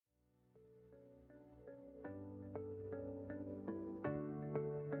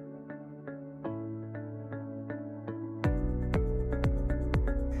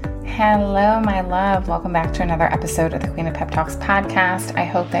Hello, my love. Welcome back to another episode of the Queen of Pep Talks podcast. I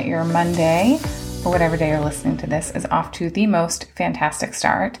hope that your Monday, or whatever day you're listening to this, is off to the most fantastic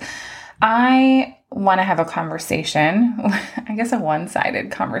start. I want to have a conversation, I guess a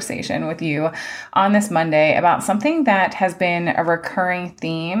one-sided conversation with you on this Monday about something that has been a recurring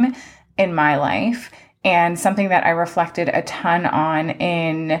theme in my life and something that I reflected a ton on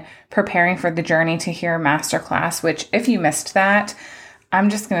in preparing for the Journey to Here masterclass, which if you missed that, I'm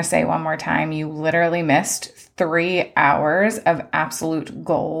just going to say one more time, you literally missed 3 hours of absolute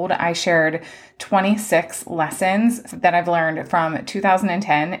gold. I shared 26 lessons that I've learned from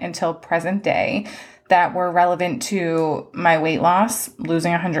 2010 until present day that were relevant to my weight loss,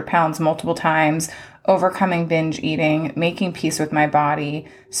 losing 100 pounds multiple times, overcoming binge eating, making peace with my body,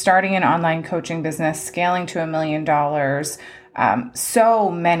 starting an online coaching business, scaling to $1 million, so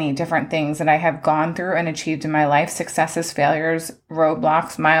many different things that I have gone through and achieved in my life, successes, failures,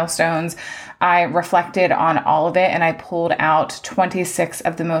 roadblocks, milestones. I reflected on all of it and I pulled out 26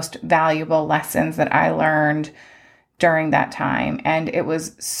 of the most valuable lessons that I learned during that time. And it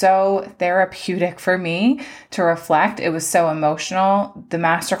was so therapeutic for me to reflect. It was so emotional. The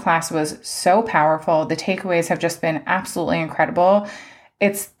masterclass was so powerful. The takeaways have just been absolutely incredible.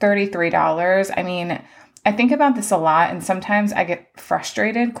 It's $33. I mean, I think about this a lot, and sometimes I get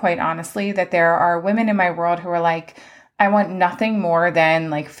frustrated, quite honestly, that there are women in my world who are like, I want nothing more than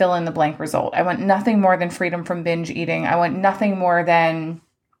like fill in the blank result. I want nothing more than freedom from binge eating. I want nothing more than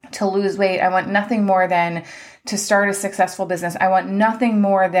to lose weight. I want nothing more than to start a successful business. I want nothing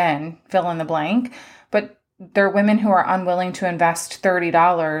more than fill in the blank. But there are women who are unwilling to invest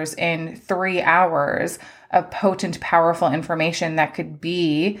 $30 in 3 hours of potent, powerful information that could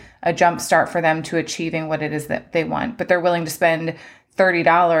be a jump start for them to achieving what it is that they want. But they're willing to spend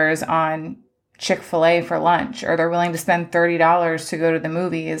 $30 on Chick-fil-A for lunch, or they're willing to spend $30 to go to the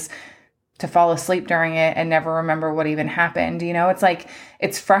movies, to fall asleep during it and never remember what even happened. You know, it's like,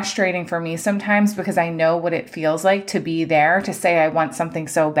 it's frustrating for me sometimes because I know what it feels like to be there, to say I want something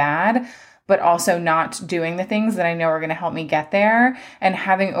so bad, but also not doing the things that I know are going to help me get there. And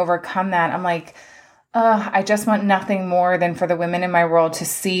having overcome that, I'm like, I just want nothing more than for the women in my world to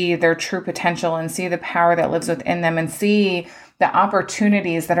see their true potential and see the power that lives within them and see the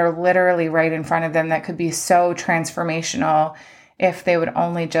opportunities that are literally right in front of them that could be so transformational if they would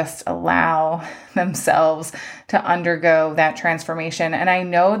only just allow themselves to undergo that transformation. And I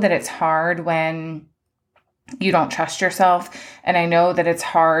know that it's hard when you don't trust yourself. And I know that it's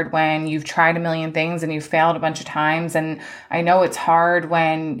hard when you've tried a million things and you've failed a bunch of times. And I know it's hard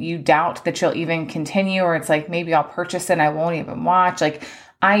when you doubt that you'll even continue, or it's like, maybe I'll purchase it and I won't even watch. Like,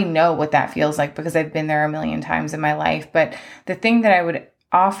 I know what that feels like because I've been there a million times in my life. But the thing that I would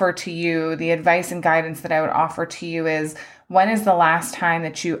offer to you, the advice and guidance that I would offer to you is, when is the last time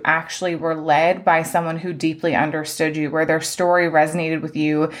that you actually were led by someone who deeply understood you, where their story resonated with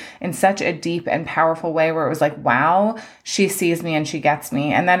you in such a deep and powerful way where it was like, wow, she sees me and she gets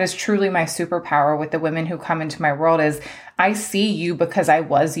me. And that is truly my superpower with the women who come into my world is I see you because I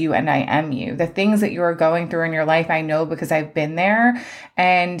was you and I am you. The things that you are going through in your life, I know because I've been there.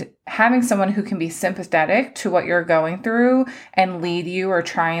 And having someone who can be sympathetic to what you're going through and lead you or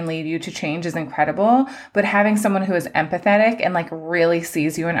try and lead you to change is incredible. But having someone who is empathetic and like really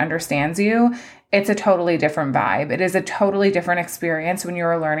sees you and understands you, it's a totally different vibe. It is a totally different experience when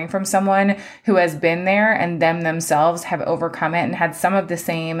you're learning from someone who has been there and them themselves have overcome it and had some of the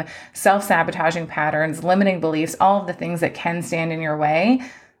same self-sabotaging patterns, limiting beliefs, all of the things that can stand in your way.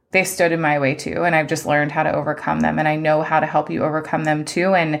 They stood in my way too. And I've just learned how to overcome them. And I know how to help you overcome them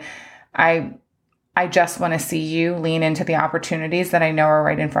too. And I just want to see you lean into the opportunities that I know are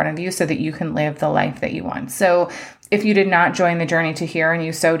right in front of you so that you can live the life that you want. So if you did not join the Journey to Here and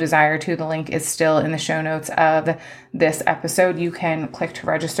you so desire to, the link is still in the show notes of this episode. You can click to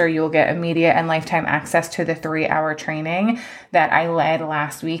register. You will get immediate and lifetime access to the 3-hour training that I led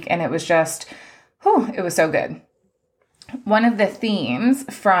last week. And it was just, it was so good. One of the themes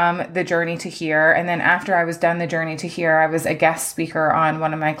from the Journey to Here, and then after I was done the Journey to Here, I was a guest speaker on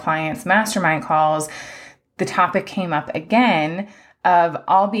one of my clients' mastermind calls. The topic came up again of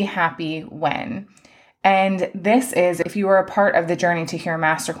I'll be happy when. And this is, if you were a part of the Journey to Here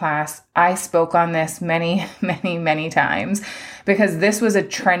masterclass, I spoke on this many, many, many times because this was a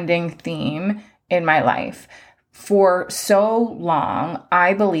trending theme in my life. For so long,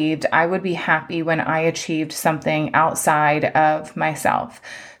 I believed I would be happy when I achieved something outside of myself.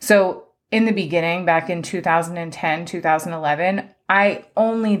 So in the beginning, back in 2010, 2011, I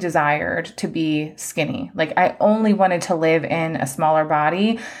only desired to be skinny. Like I only wanted to live in a smaller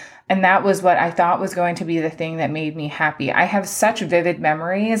body. And that was what I thought was going to be the thing that made me happy. I have such vivid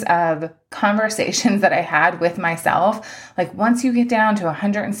memories of conversations that I had with myself. Like, once you get down to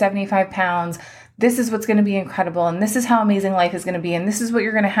 175 pounds, this is what's going to be incredible. And this is how amazing life is going to be. And this is what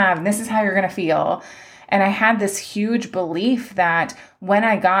you're going to have. And this is how you're going to feel. And I had this huge belief that when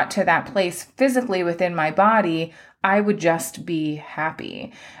I got to that place physically within my body, I would just be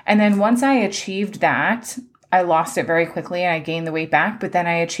happy. And then once I achieved that, I lost it very quickly and I gained the weight back, but then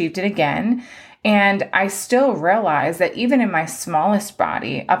I achieved it again. And I still realized that even in my smallest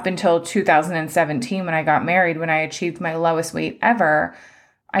body, up until 2017, when I got married, when I achieved my lowest weight ever,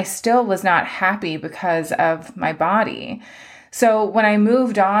 I still was not happy because of my body. So when I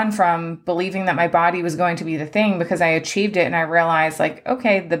moved on from believing that my body was going to be the thing because I achieved it and I realized, like,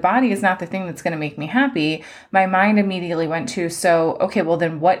 okay, the body is not the thing that's going to make me happy, my mind immediately went to, okay, well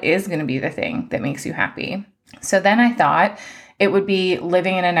then what is going to be the thing that makes you happy? So then I thought it would be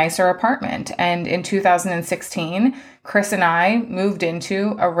living in a nicer apartment. And in 2016, Chris and I moved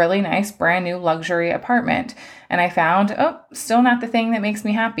into a really nice brand new luxury apartment. And I found, still not the thing that makes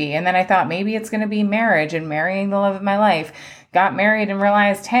me happy. And then I thought maybe it's going to be marriage and marrying the love of my life. Got married and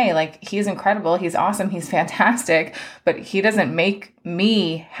realized, hey, like, he's incredible. He's awesome. He's fantastic, but he doesn't make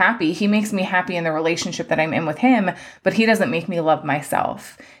me happy. He makes me happy in the relationship that I'm in with him, but he doesn't make me love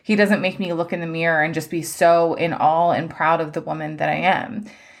myself. He doesn't make me look in the mirror and just be so in awe and proud of the woman that I am.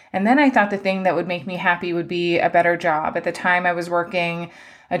 And then I thought the thing that would make me happy would be a better job. At the time I was working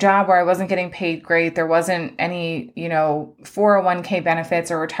a job where I wasn't getting paid great. There wasn't any, 401k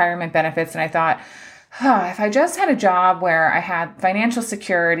benefits or retirement benefits. And I thought, if I just had a job where I had financial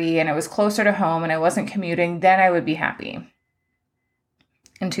security and it was closer to home and I wasn't commuting, then I would be happy.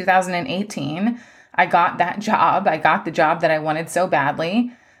 In 2018, I got that job. I got the job that I wanted so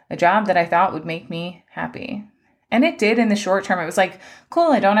badly, a job that I thought would make me happy. And it did in the short term. It was like,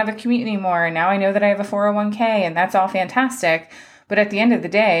 cool, I don't have a commute anymore. And now I know that I have a 401k and that's all fantastic. But at the end of the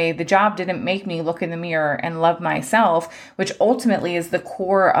day, the job didn't make me look in the mirror and love myself, which ultimately is the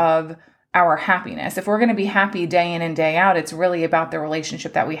core of our happiness. If we're going to be happy day in and day out, it's really about the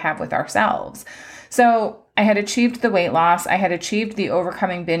relationship that we have with ourselves. So I had achieved the weight loss. I had achieved the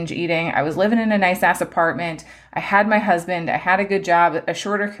overcoming binge eating. I was living in a nice ass apartment. I had my husband. I had a good job, a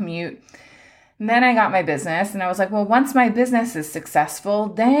shorter commute. And then I got my business and I was like, well, once my business is successful,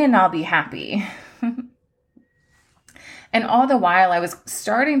 then I'll be happy. And all the while I was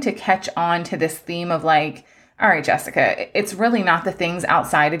starting to catch on to this theme of like, all right, Jessica, it's really not the things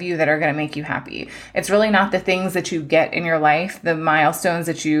outside of you that are going to make you happy. It's really not the things that you get in your life, the milestones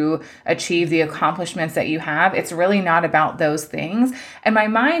that you achieve, the accomplishments that you have. It's really not about those things. And my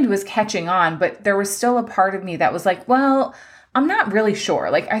mind was catching on, but there was still a part of me that was like, well, I'm not really sure.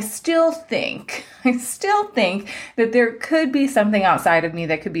 Like, I still think that there could be something outside of me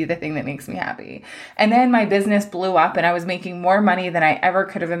that could be the thing that makes me happy. And then my business blew up and I was making more money than I ever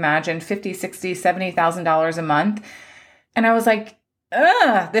could have imagined, $50,000, $60,000, $70,000 a month. And I was like,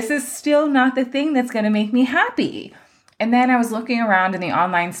 this is still not the thing that's going to make me happy. And then I was looking around in the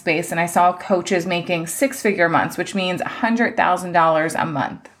online space and I saw coaches making 6-figure months, which means $100,000 a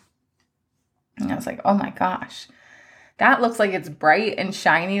month. And I was like, oh my gosh. That looks like it's bright and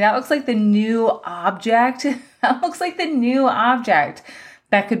shiny. That looks like the new object. That looks like the new object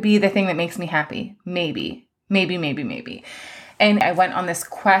that could be the thing that makes me happy. Maybe. And I went on this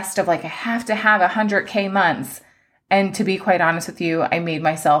quest of like, I have to have 100K months. And to be quite honest with you, I made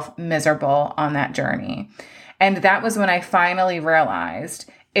myself miserable on that journey. And that was when I finally realized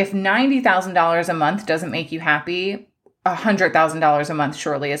if $90,000 a month doesn't make you happy, $100,000 a month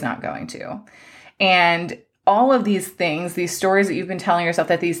surely is not going to. And all of these things, these stories that you've been telling yourself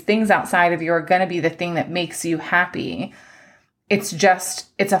that these things outside of you are going to be the thing that makes you happy, it's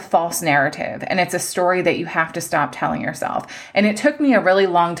a false narrative. And it's a story that you have to stop telling yourself. And it took me a really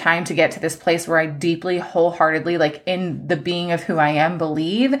long time to get to this place where I deeply, wholeheartedly, like in the being of who I am,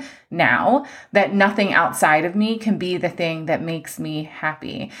 believe now that nothing outside of me can be the thing that makes me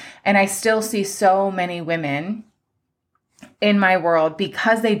happy. And I still see so many women in my world,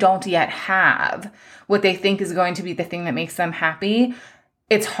 because they don't yet have what they think is going to be the thing that makes them happy,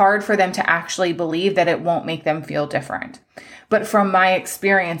 it's hard for them to actually believe that it won't make them feel different. But from my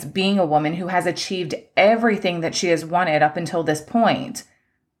experience being a woman who has achieved everything that she has wanted up until this point,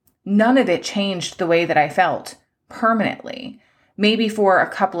 none of it changed the way that I felt permanently. Maybe for a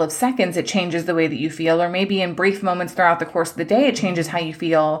couple of seconds it changes the way that you feel, or maybe in brief moments throughout the course of the day it changes how you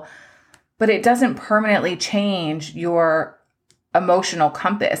feel, but it doesn't permanently change your emotional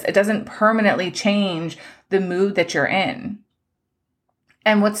compass. It doesn't permanently change the mood that you're in.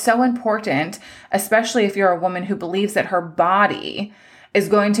 And what's so important, especially if you're a woman who believes that her body is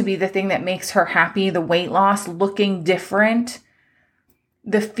going to be the thing that makes her happy, the weight loss, looking different.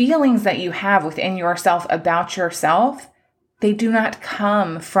 The feelings that you have within yourself about yourself, they do not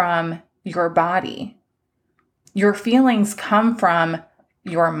come from your body. Your feelings come from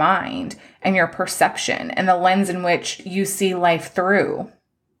your mind and your perception and the lens in which you see life through.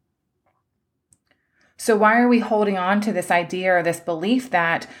 So why are we holding on to this idea or this belief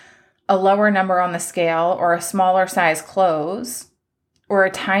that a lower number on the scale or a smaller size clothes or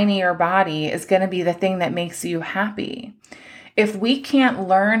a tinier body is going to be the thing that makes you happy? If we can't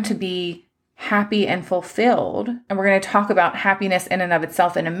learn to be happy and fulfilled, and we're going to talk about happiness in and of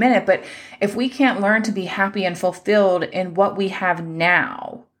itself in a minute, but if we can't learn to be happy and fulfilled in what we have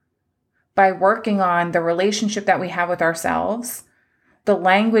now by working on the relationship that we have with ourselves, the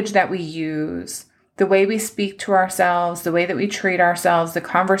language that we use, the way we speak to ourselves, the way that we treat ourselves, the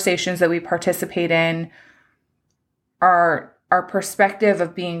conversations that we participate in, our perspective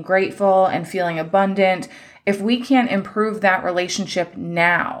of being grateful and feeling abundant, if we can't improve that relationship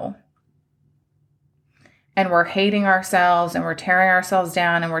now, and we're hating ourselves and we're tearing ourselves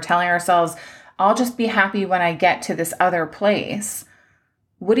down and we're telling ourselves, I'll just be happy when I get to this other place,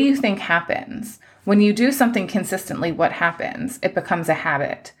 what do you think happens? When you do something consistently, what happens? It becomes a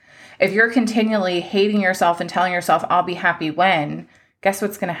habit. If you're continually hating yourself and telling yourself, I'll be happy when, guess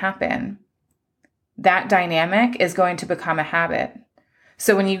what's going to happen? That dynamic is going to become a habit.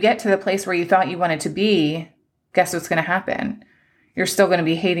 So when you get to the place where you thought you wanted to be, guess what's going to happen? You're still going to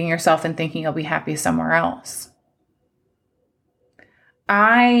be hating yourself and thinking you'll be happy somewhere else.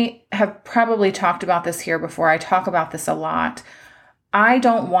 I have probably talked about this here before. I talk about this a lot. I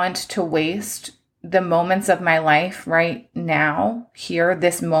don't want to waste the moments of my life right now, here,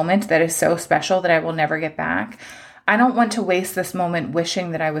 this moment that is so special that I will never get back. I don't want to waste this moment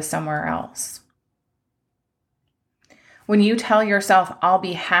wishing that I was somewhere else. When you tell yourself, I'll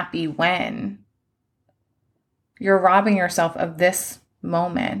be happy when, you're robbing yourself of this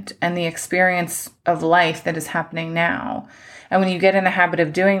moment and the experience of life that is happening now. And when you get in the habit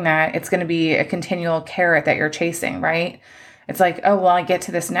of doing that, it's going to be a continual carrot that you're chasing, right? It's like, oh, well, I get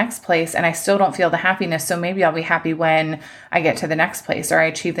to this next place and I still don't feel the happiness. So maybe I'll be happy when I get to the next place or I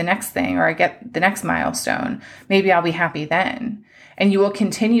achieve the next thing or I get the next milestone. Maybe I'll be happy then. And you will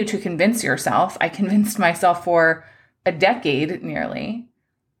continue to convince yourself. I convinced myself for a decade nearly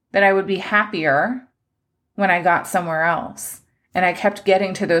that I would be happier when I got somewhere else. And I kept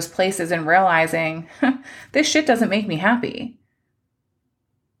getting to those places and realizing, this shit doesn't make me happy.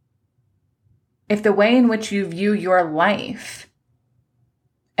 If the way in which you view your life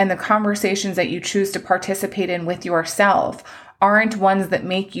and the conversations that you choose to participate in with yourself aren't ones that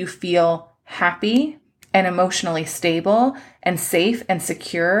make you feel happy and emotionally stable and safe and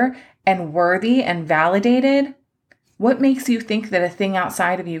secure and worthy and validated, what makes you think that a thing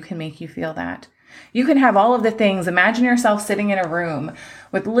outside of you can make you feel that? You can have all of the things. Imagine yourself sitting in a room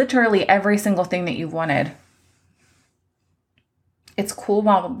with literally every single thing that you've wanted. It's cool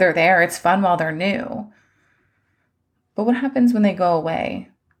while they're there. It's fun while they're new. But what happens when they go away?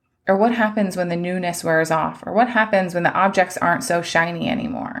 Or what happens when the newness wears off? Or what happens when the objects aren't so shiny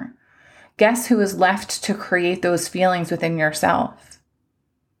anymore? Guess who is left to create those feelings within yourself?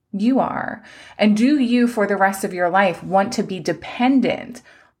 You are. And do you, for the rest of your life, want to be dependent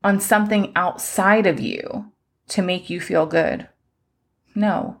on something outside of you to make you feel good?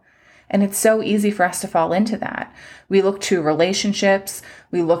 No. And it's so easy for us to fall into that. We look to relationships,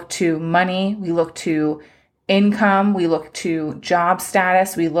 we look to money, we look to income, we look to job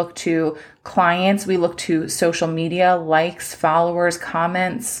status, we look to clients, we look to social media, likes, followers,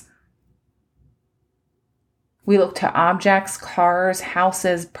 comments. We look to objects, cars,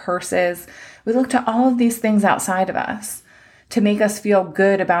 houses, purses. We look to all of these things outside of us to make us feel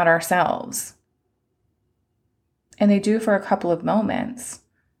good about ourselves. And they do for a couple of moments.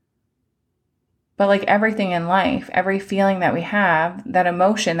 But like everything in life, every feeling that we have, that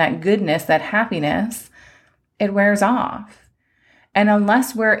emotion, that goodness, that happiness, it wears off. And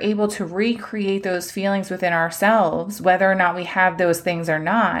unless we're able to recreate those feelings within ourselves, whether or not we have those things or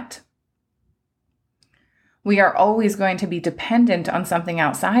not, we are always going to be dependent on something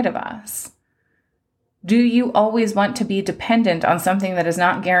outside of us. Do you always want to be dependent on something that is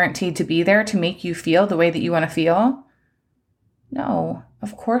not guaranteed to be there to make you feel the way that you want to feel? No,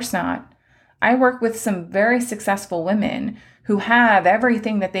 of course not. I work with some very successful women who have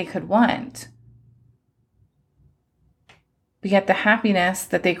everything that they could want. But yet the happiness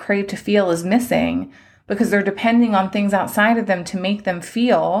that they crave to feel is missing because they're depending on things outside of them to make them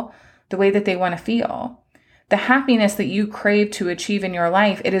feel the way that they want to feel. The happiness that you crave to achieve in your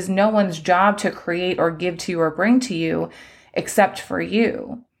life, it is no one's job to create or give to you or bring to you. except for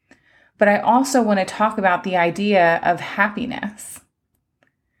you. But I also want to talk about the idea of happiness.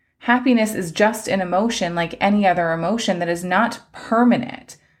 Happiness is just an emotion like any other emotion that is not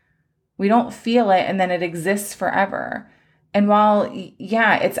permanent. We don't feel it and then it exists forever. And while,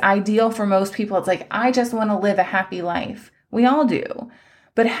 yeah, it's ideal for most people, it's like, I just want to live a happy life. We all do.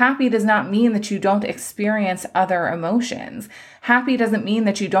 But happy does not mean that you don't experience other emotions. Happy doesn't mean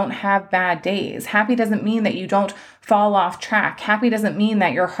that you don't have bad days. Happy doesn't mean that you don't fall off track. Happy doesn't mean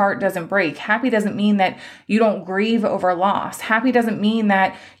that your heart doesn't break. Happy doesn't mean that you don't grieve over loss. Happy doesn't mean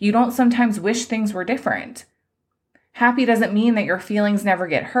that you don't sometimes wish things were different. Happy doesn't mean that your feelings never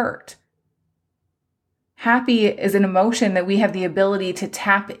get hurt. Happy is an emotion that we have the ability to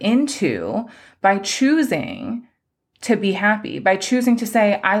tap into by choosing to be happy, by choosing to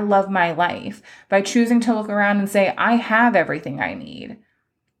say, I love my life, by choosing to look around and say, I have everything I need,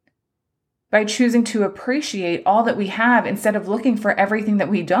 by choosing to appreciate all that we have instead of looking for everything that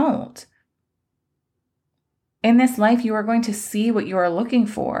we don't. In this life, you are going to see what you are looking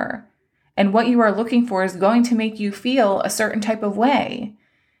for, and what you are looking for is going to make you feel a certain type of way.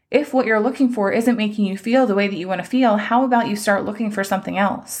 If what you're looking for isn't making you feel the way that you want to feel, how about you start looking for something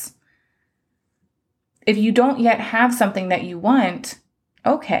else? If you don't yet have something that you want,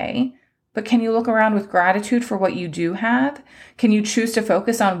 okay, but can you look around with gratitude for what you do have? Can you choose to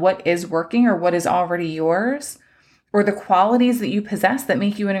focus on what is working or what is already yours? Or the qualities that you possess that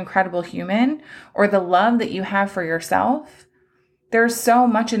make you an incredible human? Or the love that you have for yourself? There's so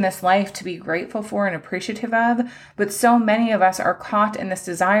much in this life to be grateful for and appreciative of, but so many of us are caught in this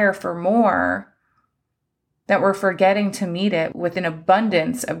desire for more that we're forgetting to meet it with an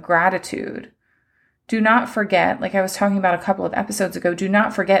abundance of gratitude. Do not forget, like I was talking about a couple of episodes ago, do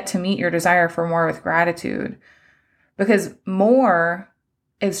not forget to meet your desire for more with gratitude, because more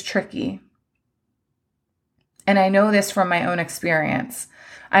is tricky. And I know this from my own experience.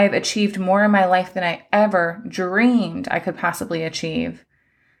 I have achieved more in my life than I ever dreamed I could possibly achieve.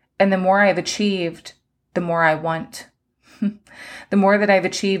 And the more I've achieved, the more I want. The more that I've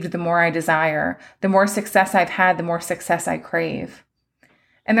achieved, the more I desire. The more success I've had, the more success I crave.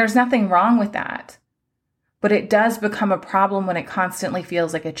 And there's nothing wrong with that. But it does become a problem when it constantly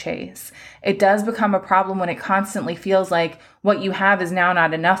feels like a chase. It does become a problem when it constantly feels like what you have is now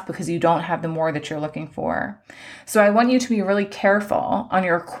not enough because you don't have the more that you're looking for. So I want you to be really careful on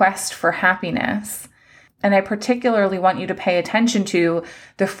your quest for happiness. And I particularly want you to pay attention to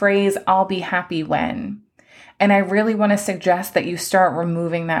the phrase, I'll be happy when. And I really want to suggest that you start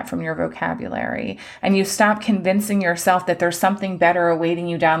removing that from your vocabulary and you stop convincing yourself that there's something better awaiting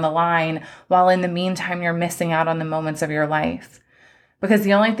you down the line while in the meantime you're missing out on the moments of your life. Because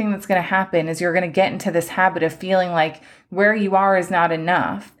the only thing that's going to happen is you're going to get into this habit of feeling like where you are is not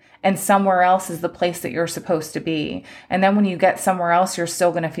enough and somewhere else is the place that you're supposed to be. And then when you get somewhere else, you're still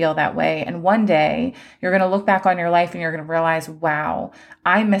going to feel that way. And one day you're going to look back on your life and you're going to realize, wow,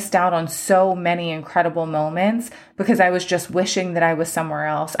 I missed out on so many incredible moments because I was just wishing that I was somewhere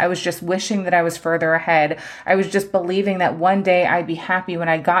else. I was just wishing that I was further ahead. I was just believing that one day I'd be happy when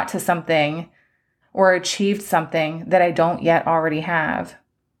I got to something or achieved something that I don't yet already have.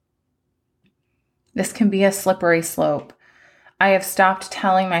 This can be a slippery slope. I have stopped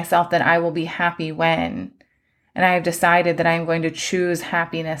telling myself that I will be happy when, and I have decided that I'm going to choose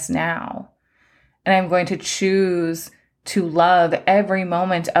happiness now. And I'm going to choose to love every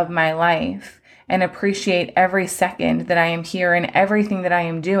moment of my life and appreciate every second that I am here and everything that I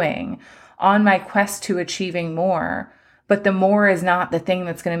am doing on my quest to achieving more. But the more is not the thing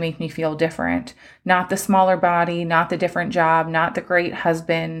that's going to make me feel different. Not the smaller body, not the different job, not the great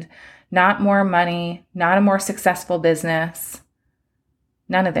husband, not more money, not a more successful business.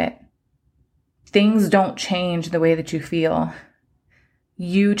 None of it. Things don't change the way that you feel.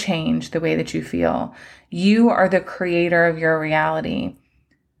 You change the way that you feel. You are the creator of your reality.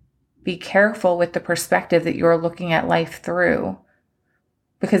 Be careful with the perspective that you're looking at life through,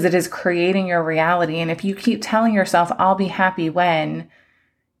 because it is creating your reality. And if you keep telling yourself, I'll be happy when,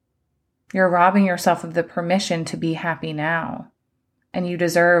 you're robbing yourself of the permission to be happy now. And you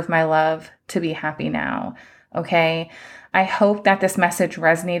deserve, my love, to be happy now. Okay? I hope that this message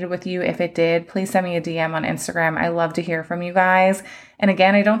resonated with you. If it did, please send me a DM on Instagram. I love to hear from you guys. And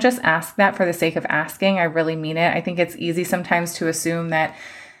again, I don't just ask that for the sake of asking. I really mean it. I think it's easy sometimes to assume that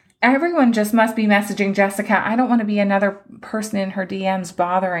everyone just must be messaging Jessica. I don't want to be another person in her DMs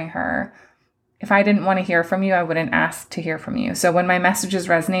bothering her. If I didn't want to hear from you, I wouldn't ask to hear from you. So when my messages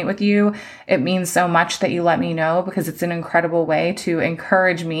resonate with you, it means so much that you let me know, because it's an incredible way to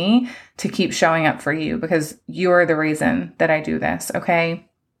encourage me to keep showing up for you, because you're the reason that I do this, okay?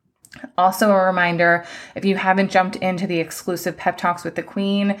 Also, a reminder, if you haven't jumped into the exclusive Pep Talks with the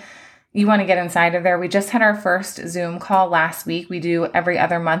Queen, you want to get inside of there. We just had our first Zoom call last week. We do every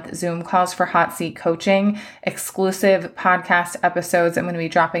other month Zoom calls for Hot Seat Coaching, exclusive podcast episodes. I'm going to be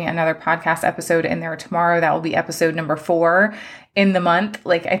dropping another podcast episode in there tomorrow. That will be episode number 4 in the month.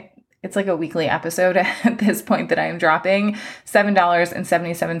 It's like a weekly episode at this point that I am dropping.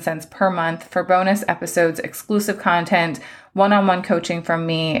 $7.77 per month for bonus episodes, exclusive content, one-on-one coaching from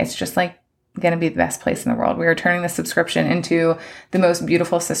me. It's just like going to be the best place in the world. We are turning the subscription into the most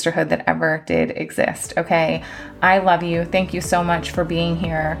beautiful sisterhood that ever did exist. Okay. I love you. Thank you so much for being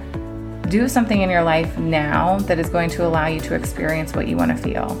here. Do something in your life now that is going to allow you to experience what you want to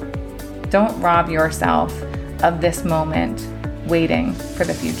feel. Don't rob yourself of this moment waiting for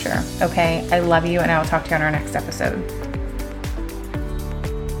the future. Okay. I love you, and I will talk to you on our next episode.